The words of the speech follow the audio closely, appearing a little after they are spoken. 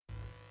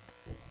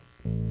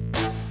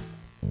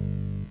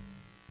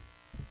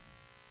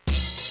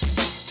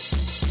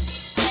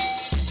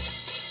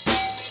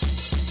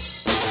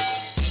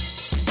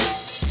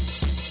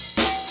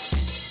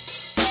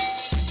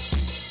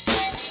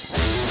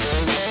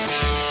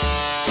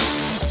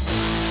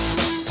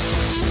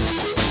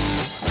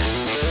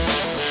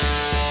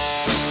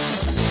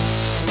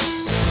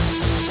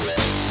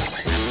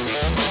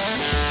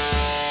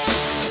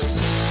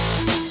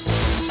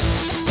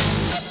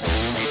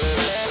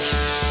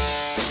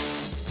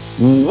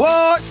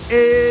What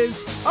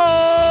is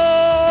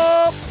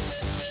up,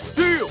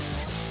 Steel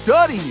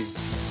Studying?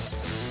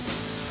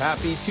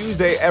 Happy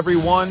Tuesday,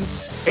 everyone.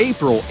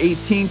 April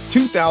 18th,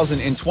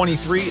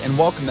 2023, and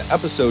welcome to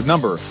episode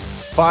number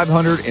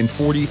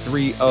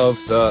 543 of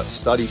the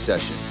study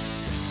session.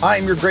 I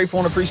am your grateful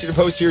and appreciative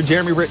host here,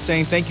 Jeremy Ritt,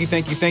 saying thank you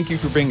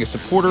for being a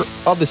supporter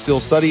of the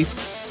Still Study,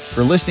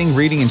 for listening,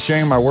 reading, and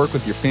sharing my work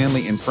with your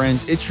family and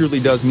friends. It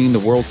truly does mean the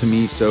world to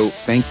me, so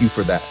thank you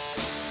for that.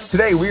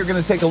 Today, we are going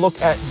to take a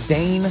look at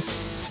Dane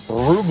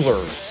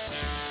Brugler's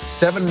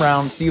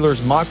 7-round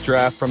Steelers mock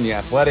draft from The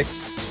Athletic.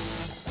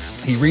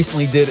 He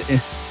recently did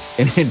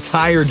an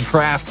entire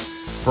draft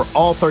for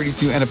all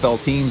 32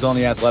 NFL teams on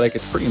The Athletic.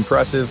 It's pretty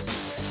impressive.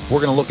 We're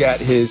going to look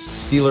at his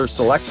Steelers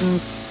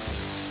selections,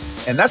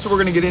 and that's what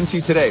we're going to get into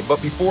today.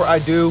 But before I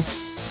do,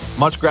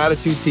 much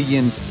gratitude to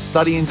Yin's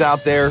Studyings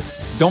out there.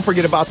 Don't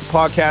forget about the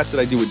podcast that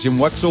I do with Jim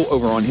Wexel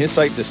over on his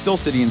site, The Still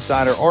City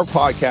Insider. Our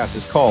podcast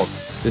is called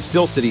The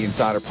Still City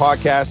Insider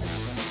Podcast.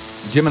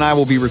 Jim and I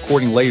will be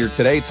recording later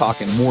today,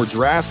 talking more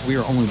draft. We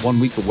are only 1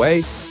 week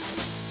away,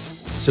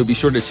 so be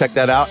sure to check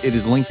that out. It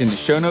is linked in the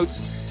show notes.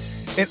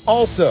 And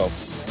also,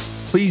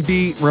 please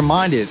be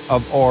reminded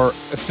of our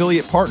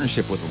affiliate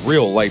partnership with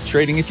Real Life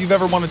Trading. If you've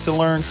ever wanted to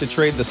learn to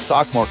trade the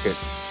stock market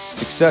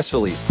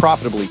successfully,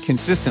 profitably,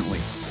 consistently,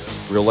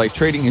 Real Life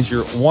Trading is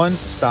your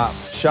one-stop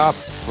shop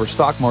for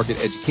stock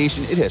market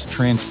education. It has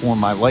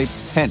transformed my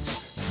life,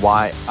 hence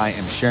why I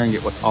am sharing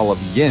it with all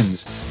of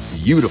Yin's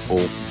beautiful,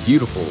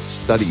 beautiful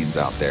studyings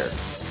out there.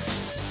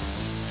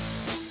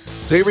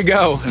 So here we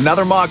go,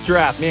 another mock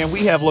draft. Man,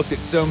 we have looked at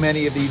so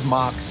many of these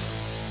mocks.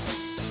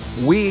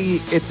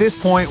 At this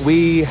point,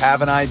 we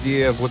have an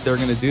idea of what they're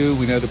going to do.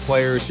 We know the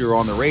players who are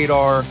on the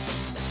radar,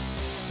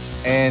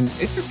 and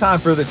it's just time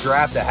for the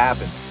draft to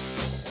happen,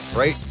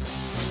 right?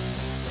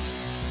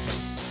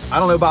 I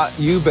don't know about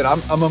you, but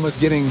I'm almost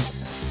getting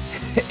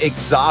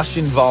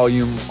exhaustion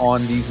volume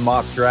on these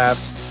mock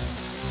drafts,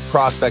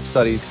 prospect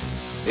studies.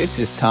 It's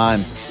just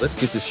time. Let's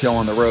get this show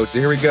on the road. So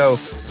here we go.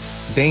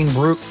 Dane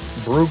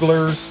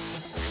Brugler's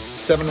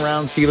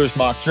 7-round Steelers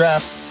mock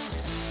draft.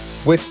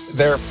 With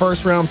their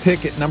first-round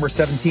pick at number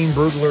 17,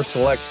 Brugler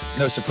selects,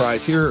 no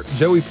surprise here,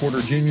 Joey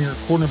Porter Jr.,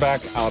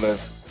 cornerback out of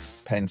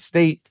Penn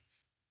State.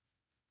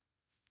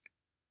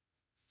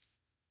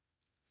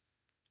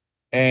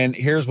 And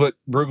here's what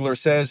Brugler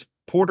says.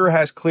 Porter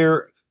has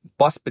clear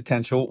bust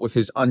potential with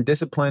his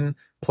undisciplined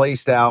play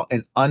style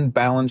and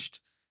unbalanced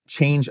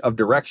change of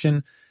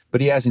direction,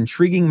 but he has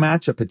intriguing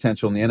matchup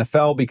potential in the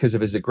NFL because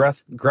of his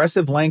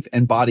aggressive length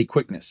and body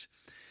quickness.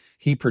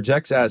 He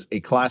projects as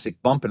a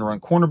classic bump and run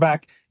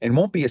cornerback and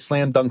won't be a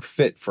slam dunk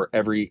fit for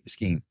every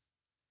scheme.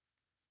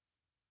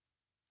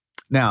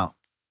 Now,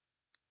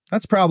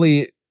 that's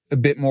probably a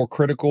bit more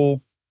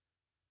critical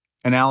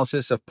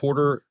analysis of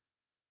Porter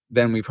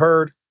than we've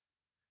heard.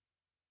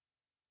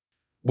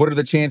 What are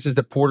the chances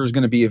that Porter's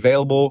going to be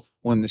available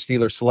when the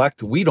Steelers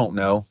select? We don't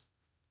know.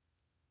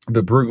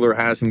 But Brugler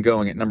has him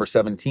going at number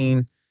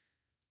 17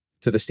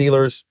 to the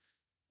Steelers,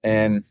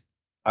 and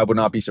I would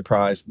not be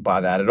surprised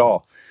by that at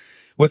all.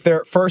 With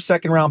their first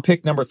second-round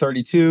pick, number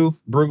 32,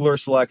 Brugler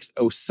selects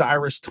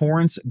Osiris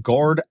Torrance,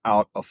 guard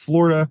out of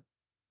Florida.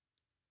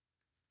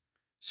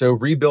 So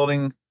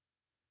rebuilding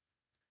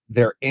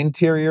their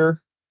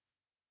interior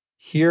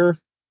here,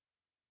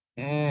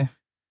 I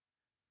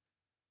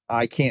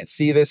can't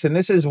see this. And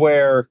this is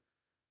where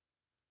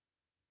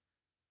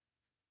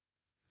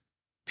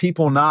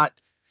people not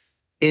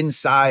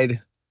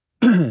inside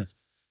the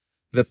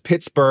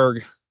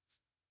Pittsburgh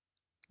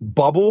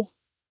bubble,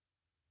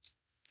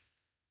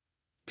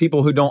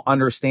 people who don't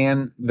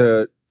understand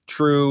the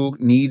true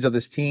needs of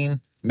this team,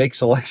 make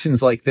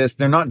selections like this.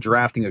 They're not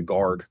drafting a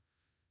guard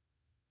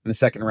in the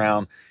second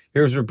round.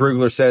 Here's what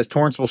Brugler says.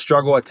 Torrance will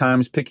struggle at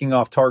times picking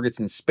off targets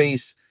in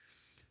space,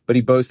 but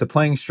he boasts the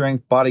playing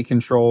strength, body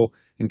control,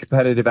 and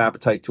competitive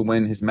appetite to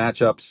win his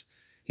matchups.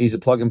 He's a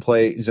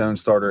plug-and-play zone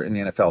starter in the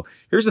NFL.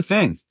 Here's the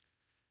thing.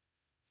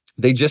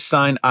 They just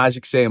signed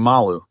Isaac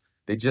Seumalo.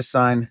 They just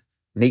signed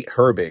Nate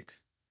Herbig.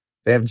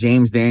 They have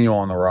James Daniel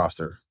on the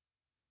roster.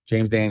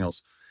 James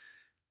Daniels.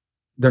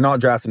 They're not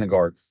drafting a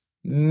guard.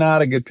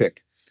 Not a good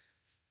pick.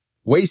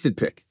 Wasted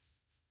pick.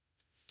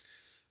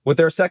 With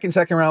their second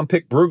round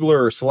pick,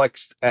 Brugler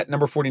selects at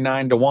number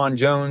 49, DeJuan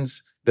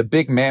Jones, the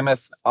big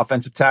mammoth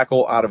offensive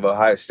tackle out of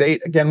Ohio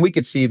State. Again, we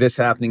could see this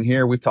happening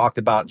here. We've talked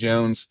about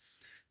Jones.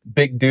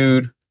 Big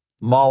dude,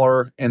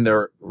 mauler in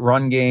their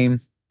run game.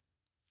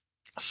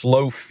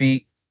 Slow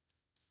feet.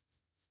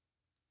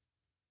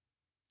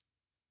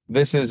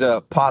 This is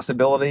a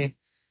possibility.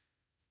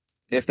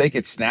 If they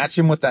could snatch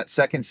him with that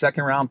second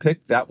round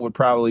pick, that would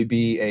probably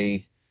be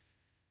a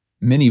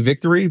mini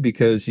victory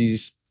because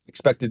he's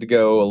expected to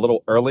go a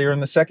little earlier in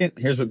the second.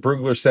 Here's what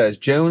Brugler says.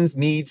 Jones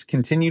needs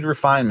continued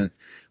refinement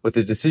with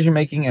his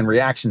decision-making and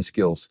reaction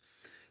skills,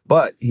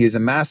 but he is a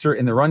master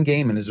in the run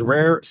game, and his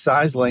rare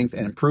size, length,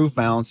 and improved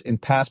balance in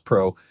pass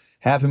pro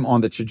have him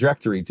on the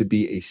trajectory to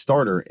be a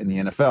starter in the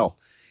NFL.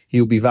 He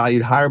will be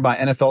valued higher by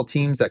NFL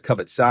teams that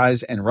covet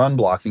size and run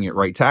blocking at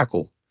right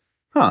tackle.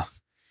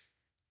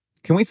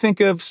 Can we think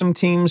of some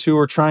teams who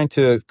are trying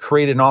to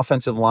create an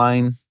offensive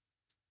line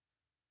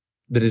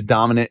that is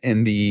dominant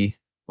in the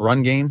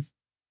run game?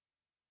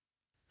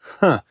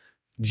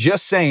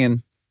 Just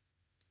saying.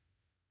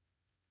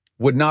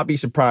 Would not be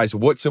surprised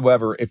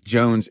whatsoever if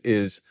Jones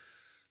is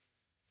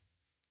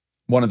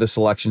one of the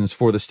selections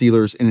for the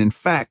Steelers. And in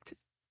fact,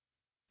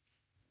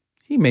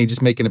 he may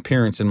just make an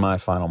appearance in my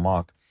final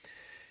mock.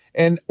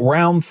 And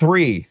round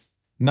 3,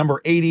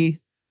 number 80,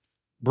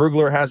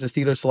 Brugler has the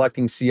Steelers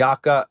selecting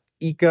Siaki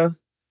Ika.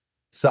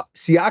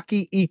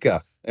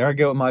 There I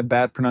go with my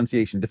bad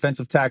pronunciation.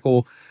 Defensive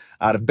tackle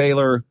out of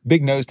Baylor.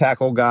 Big nose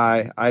tackle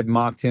guy. I'd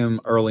mocked him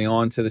early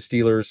on to the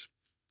Steelers.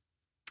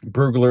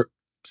 Brugler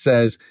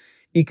says,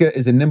 Ika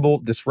is a nimble,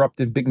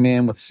 disruptive big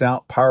man with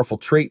stout, powerful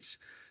traits,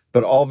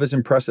 but all of his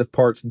impressive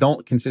parts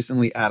don't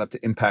consistently add up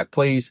to impact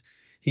plays.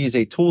 He is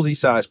a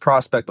toolsy-sized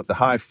prospect with a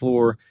high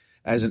floor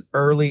as an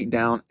early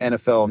down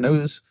NFL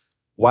nose.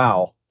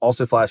 Wow.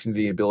 Also flashing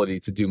the ability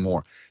to do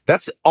more.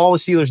 That's all the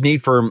Steelers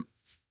need for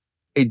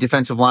a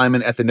defensive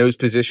lineman at the nose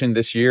position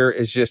this year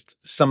is just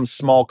some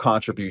small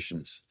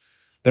contributions.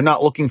 They're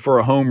not looking for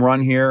a home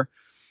run here.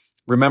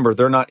 Remember,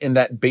 they're not in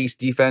that base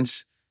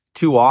defense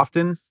too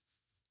often.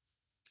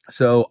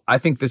 So I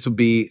think this would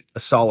be a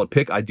solid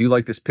pick. I do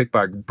like this pick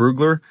by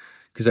Brugler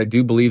because I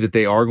do believe that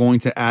they are going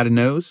to add a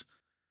nose.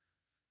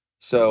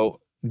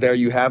 So there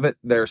you have it.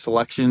 Their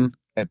selection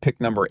at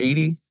pick number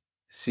 80,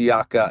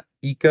 Siaki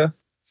Ika.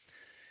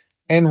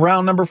 And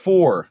round number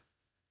 4,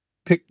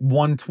 pick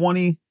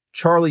 120,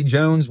 Charlie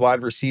Jones,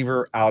 wide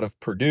receiver out of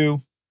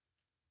Purdue.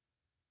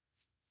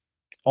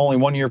 Only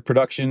 1 year of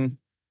production,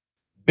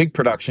 big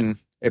production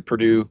at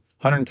Purdue,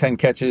 110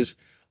 catches,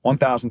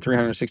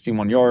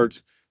 1,361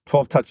 yards,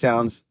 12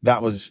 touchdowns.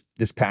 That was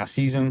this past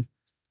season.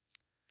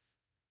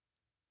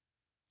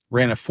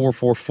 Ran a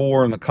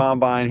 4.44 in the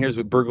combine. Here's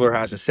what Brugler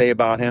has to say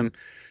about him.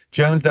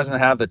 Jones doesn't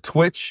have the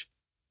twitch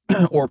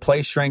or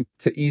play strength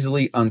to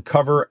easily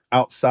uncover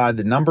outside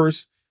the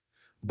numbers,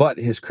 but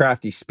his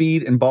crafty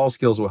speed and ball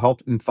skills will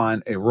help him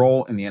find a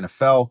role in the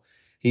NFL.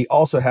 He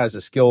also has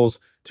the skills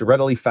to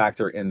readily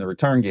factor in the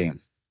return game.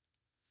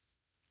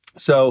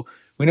 So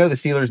we know the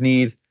Steelers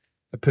need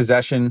a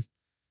possession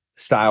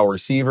style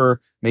receiver.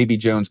 Maybe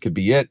Jones could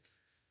be it,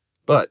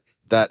 but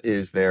that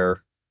is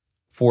their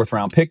 4th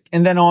round pick.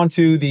 And then on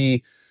to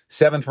the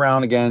 7th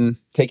round, again,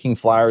 taking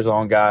flyers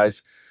on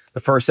guys. The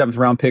first 7th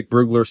round pick,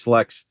 Brugler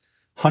selects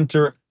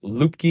Hunter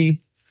Luepke,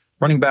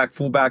 running back,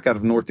 fullback out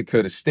of North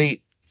Dakota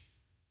State.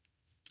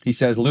 He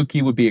says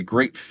Luepke would be a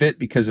great fit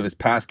because of his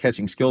pass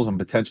catching skills and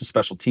potential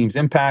special teams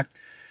impact.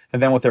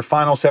 And then with their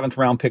final 7th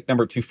round pick,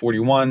 number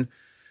 241,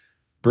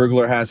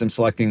 Brugler has him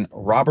selecting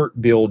Robert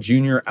Bill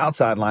Jr.,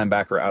 outside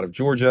linebacker out of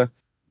Georgia.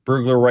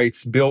 Brugler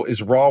writes, Bill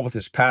is raw with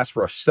his pass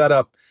rush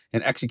setup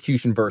and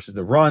execution versus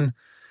the run,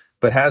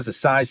 but has the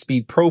size,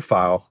 speed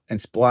profile and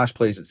splash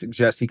plays that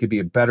suggest he could be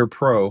a better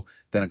pro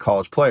than a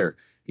college player.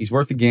 He's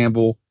worth a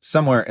gamble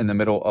somewhere in the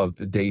middle of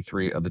the day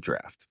 3 of the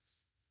draft.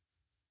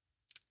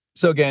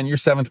 So again, your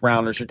 7th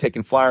rounders, you're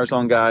taking flyers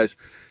on guys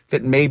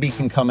that maybe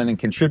can come in and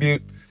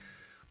contribute.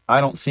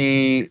 I don't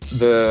see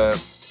the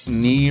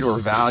need or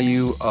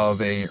value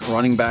of a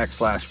running back /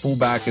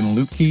 fullback in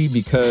Luepke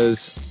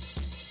because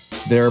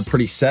they're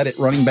pretty set at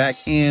running back.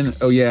 And,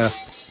 oh yeah,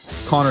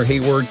 Connor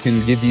Hayward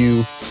can give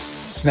you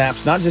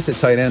snaps, not just at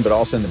tight end, but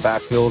also in the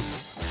backfield.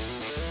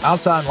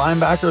 Outside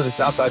linebacker, this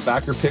outside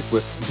backer pick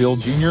with Bill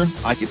Jr.,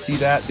 I could see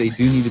that. They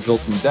do need to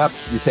build some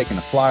depth. You're taking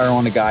a flyer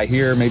on a guy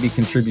here, maybe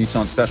contributes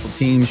on special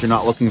teams. You're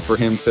not looking for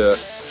him to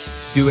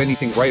do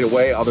anything right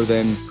away other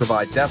than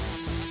provide depth.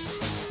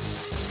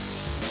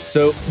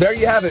 So there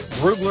you have it.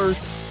 Brugler's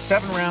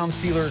 7-round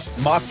Steelers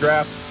mock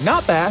draft.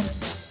 Not bad.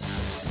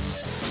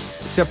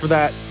 Except for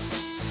that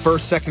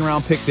first, 2nd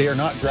round pick. They are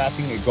not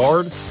drafting a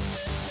guard.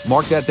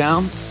 Mark that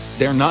down.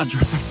 They're not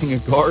drafting a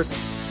guard.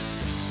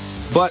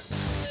 But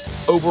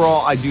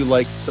overall, I do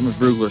like some of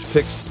Brugler's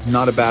picks.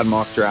 Not a bad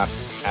mock draft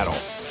at all.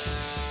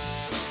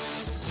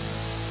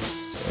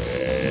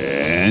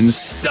 And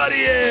studying.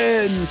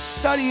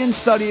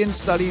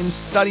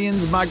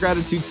 My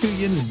gratitude to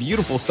you.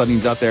 Beautiful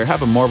studyings out there.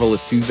 Have a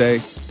marvelous Tuesday.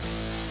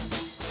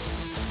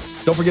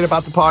 Don't forget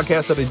about the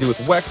podcast that I do with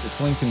Wex. It's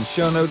linked in the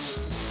show notes.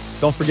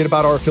 Don't forget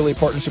about our affiliate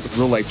partnership with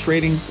Real Life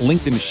Trading,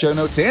 linked in the show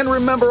notes. And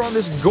remember, on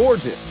this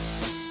gorgeous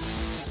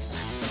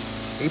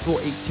April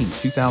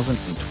 18th,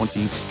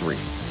 2023,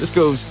 this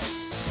goes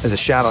as a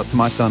shout out to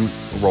my son,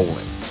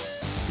 Roland.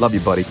 Love you,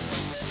 buddy.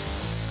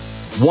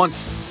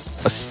 Once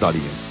a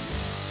studying,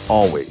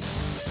 always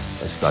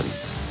a study.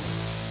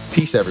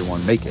 Peace,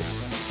 everyone. Make it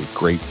a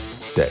great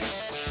day.